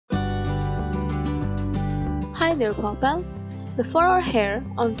Hi there, paw pals. The fur or hair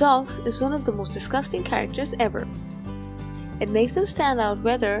on dogs is one of the most disgusting characters ever. It makes them stand out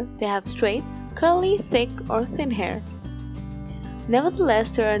whether they have straight, curly, thick, or thin hair.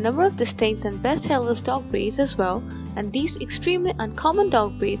 Nevertheless, there are a number of distinct and best hairless dog breeds as well, and these extremely uncommon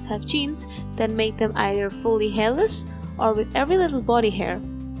dog breeds have genes that make them either fully hairless or with every little body hair.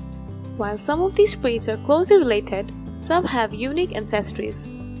 While some of these breeds are closely related, some have unique ancestries.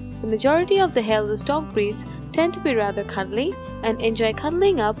 The majority of the hairless dog breeds tend to be rather cuddly and enjoy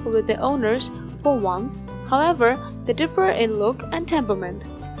cuddling up with their owners for warmth. However, they differ in look and temperament.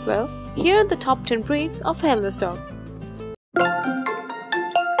 Well, here are the top 10 breeds of hairless dogs.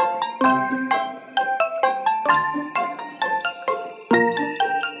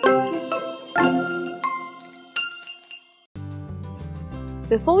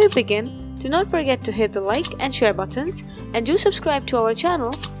 Before we begin, do not forget to hit the like and share buttons, and do subscribe to our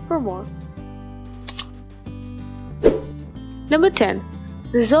channel for more. Number 10.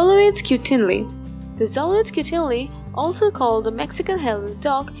 The Xoloitzcuintli. The Xoloitzcuintli, also called the Mexican Hairless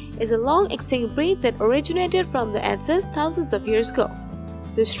Dog, is a long-extinct breed that originated from the Aztecs thousands of years ago.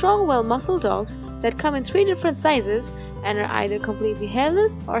 They're strong, well-muscled dogs that come in 3 different sizes and are either completely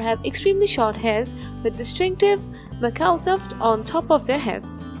hairless or have extremely short hairs with distinctive mohawk tuft on top of their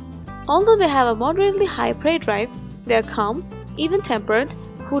heads. Although they have a moderately high prey drive, they are calm, even-tempered,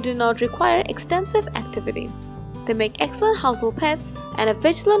 who do not require extensive activity. They make excellent household pets and are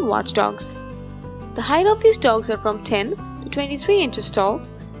vigilant watchdogs. The height of these dogs are from 10 to 23 inches tall.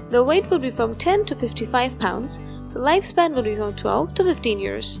 The weight will be from 10 to 55 pounds. The lifespan will be from 12 to 15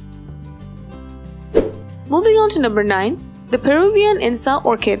 years. Moving on to number 9, the Peruvian Insa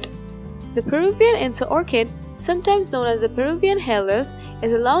Orchid. The Peruvian Insa Orchid, sometimes known as the Peruvian Hairless,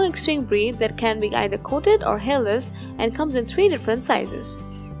 is a long extinct breed that can be either coated or hairless and comes in 3 different sizes.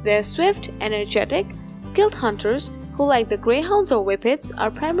 They are swift, energetic, skilled hunters who, like the greyhounds or whippets,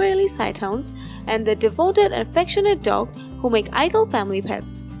 are primarily sighthounds, and the devoted and affectionate dog who make ideal family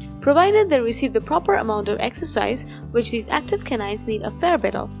pets, provided they receive the proper amount of exercise, which these active canines need a fair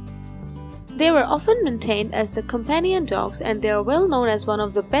bit of. They were often maintained as the companion dogs, and they are well known as one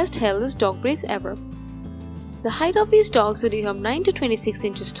of the best hairless dog breeds ever. The height of these dogs would be from 9 to 26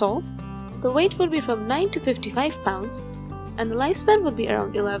 inches tall. The weight would be from 9 to 55 pounds, and the lifespan would be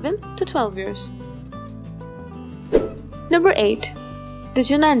around 11 to 12 years. Number 8. The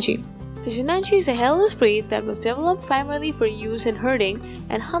Junanji. The Junanji is a hairless breed that was developed primarily for use in herding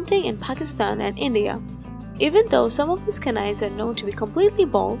and hunting in Pakistan and India. Even though some of these canines are known to be completely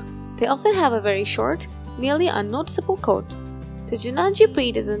bald, they often have a very short, nearly unnoticeable coat. The Junanji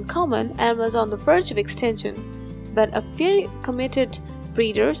breed is uncommon and was on the verge of extinction, but a few committed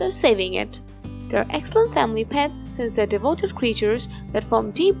breeders are saving it. They are excellent family pets since they are devoted creatures that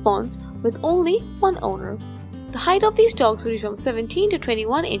form deep bonds with only one owner. The height of these dogs will be from 17 to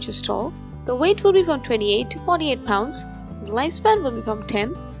 21 inches tall. The weight will be from 28 to 48 pounds. And the lifespan will be from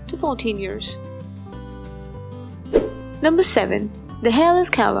 10 to 14 years. Number 7. The Hairless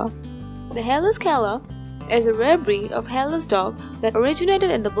Calla. The Hairless Calla is a rare breed of hairless dog that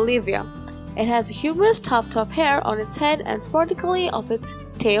originated in Bolivia. It has a humorous tuft of hair on its head and sporadically of its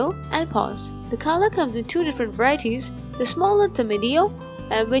tail and paws. The Calla comes in 2 different varieties, the smaller the Medio,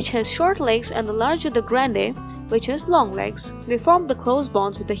 which has short legs, and the larger the Grande, which has long legs. They form the close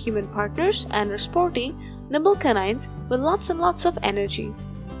bonds with the human partners and are sporty, nimble canines with lots and lots of energy.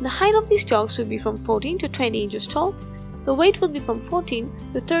 The height of these dogs will be from 14 to 20 inches tall. The weight will be from 14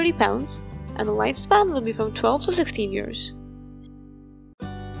 to 30 pounds, and the lifespan will be from 12 to 16 years.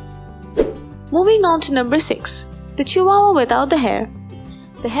 Moving on to number 6. The Chihuahua without the hair.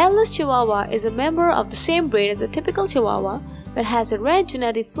 The hairless Chihuahua is a member of the same breed as the typical Chihuahua, but has a rare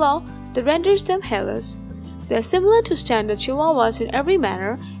genetic flaw that renders them hairless. They are similar to standard Chihuahuas in every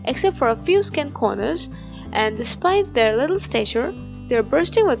manner except for a few skin corners, and despite their little stature, they are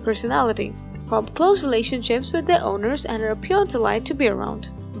bursting with personality, form close relationships with their owners, and are a pure delight to be around.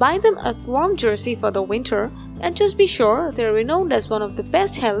 Buy them a warm jersey for the winter, and just be sure they are renowned as one of the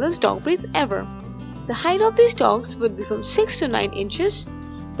best hairless dog breeds ever. The height of these dogs would be from 6 to 9 inches.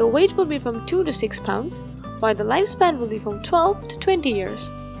 The weight would be from 2 to 6 pounds, while the lifespan will be from 12 to 20 years.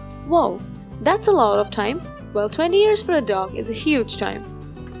 Whoa, that's a lot of time. Well, 20 years for a dog is a huge time.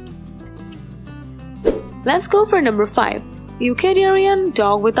 Let's go for number 5. The Ecuadorian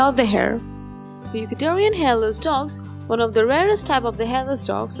dog without the hair. The Ecuadorian hairless dogs, one of the rarest type of the hairless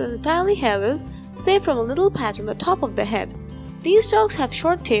dogs, are entirely hairless, save from a little patch on the top of the head. These dogs have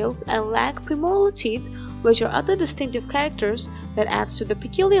short tails and lack premolar teeth, which are other distinctive characters that adds to the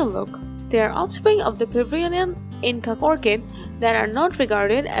peculiar look. They are offspring of the Peruvian Inca orchid that are not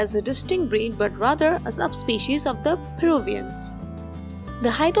regarded as a distinct breed but rather a subspecies of the Peruvians.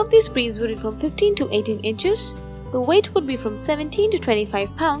 The height of these breeds would be from 15 to 18 inches, the weight would be from 17 to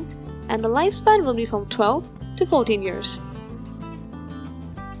 25 pounds, and the lifespan will be from 12 to 14 years.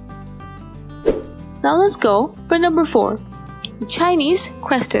 Now let's go for number 4, the Chinese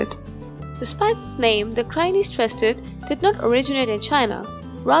Crested. Despite its name, the Chinese Crested did not originate in China.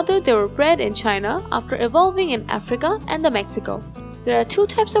 Rather, they were bred in China after evolving in Africa and Mexico. There are two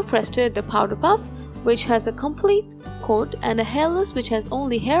types of crested, the powder puff, which has a complete coat, and a hairless, which has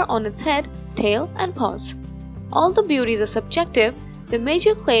only hair on its head, tail, and paws. All the beauties are subjective. The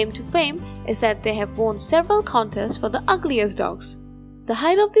major claim to fame is that they have won several contests for the ugliest dogs. The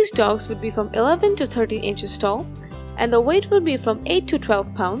height of these dogs would be from 11 to 13 inches tall, and the weight would be from 8 to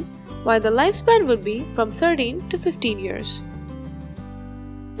 12 pounds, while the lifespan would be from 13 to 15 years.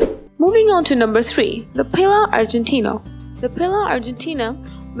 Moving on to number 3, the Pila Argentina. The Pila Argentina,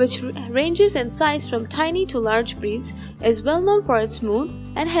 which ranges in size from tiny to large breeds, is well known for its smooth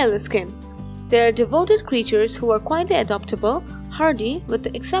and hairless skin. They are devoted creatures who are quietly adaptable, hardy, with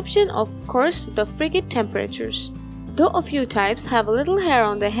the exception of course the frigid temperatures. Though a few types have a little hair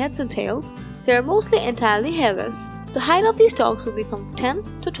on their heads and tails, they are mostly entirely hairless. The height of these dogs will be from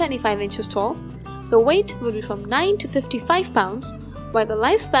 10 to 25 inches tall, the weight will be from 9 to 55 pounds, while the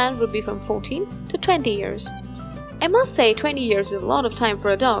lifespan will be from 14 to 20 years. I must say 20 years is a lot of time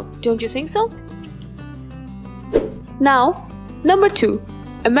for a dog, don't you think so? Now, number 2,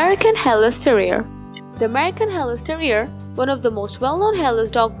 American Hairless Terrier. The American Hairless Terrier, one of the most well-known hairless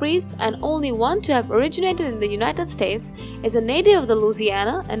dog breeds and only one to have originated in the United States, is a native of the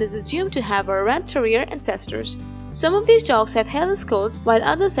Louisiana and is assumed to have our rat terrier ancestors. Some of these dogs have hairless coats while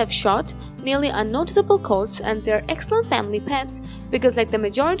others have short, nearly unnoticeable coats, and they are excellent family pets because, like the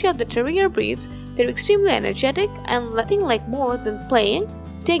majority of the terrier breeds, they are extremely energetic and nothing like more than playing,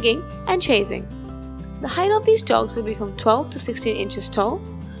 digging, and chasing. The height of these dogs would be from 12 to 16 inches tall,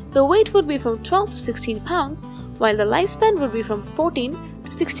 the weight would be from 12 to 16 pounds, while the lifespan would be from 14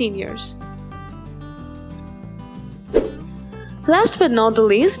 to 16 years. Last but not the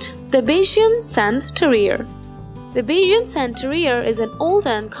least, the Bayesian Sand Terrier. The Bayesian Sand Terrier is an old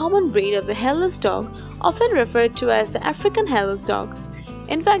and common breed of the hairless dog, often referred to as the African Hairless Dog.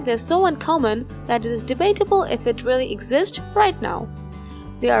 In fact, they are so uncommon that it is debatable if it really exists right now.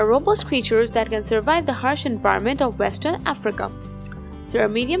 They are robust creatures that can survive the harsh environment of Western Africa. They are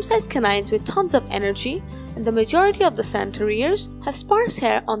medium-sized canines with tons of energy, and the majority of the Sand Terriers have sparse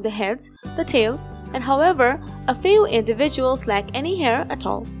hair on the heads, the tails, and however, a few individuals lack any hair at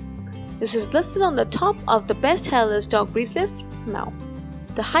all. This is listed on the top of the best hairless dog breeds list now.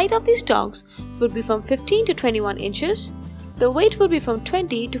 The height of these dogs would be from 15 to 21 inches, the weight would be from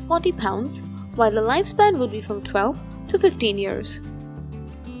 20 to 40 pounds, while the lifespan would be from 12 to 15 years.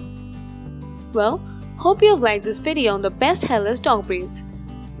 Well, hope you have liked this video on the best hairless dog breeds.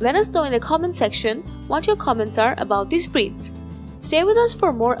 Let us know in the comment section what your comments are about these breeds. Stay with us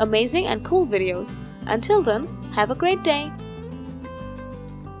for more amazing and cool videos. Until then, have a great day.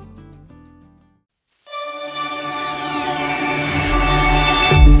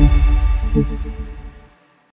 Thank you.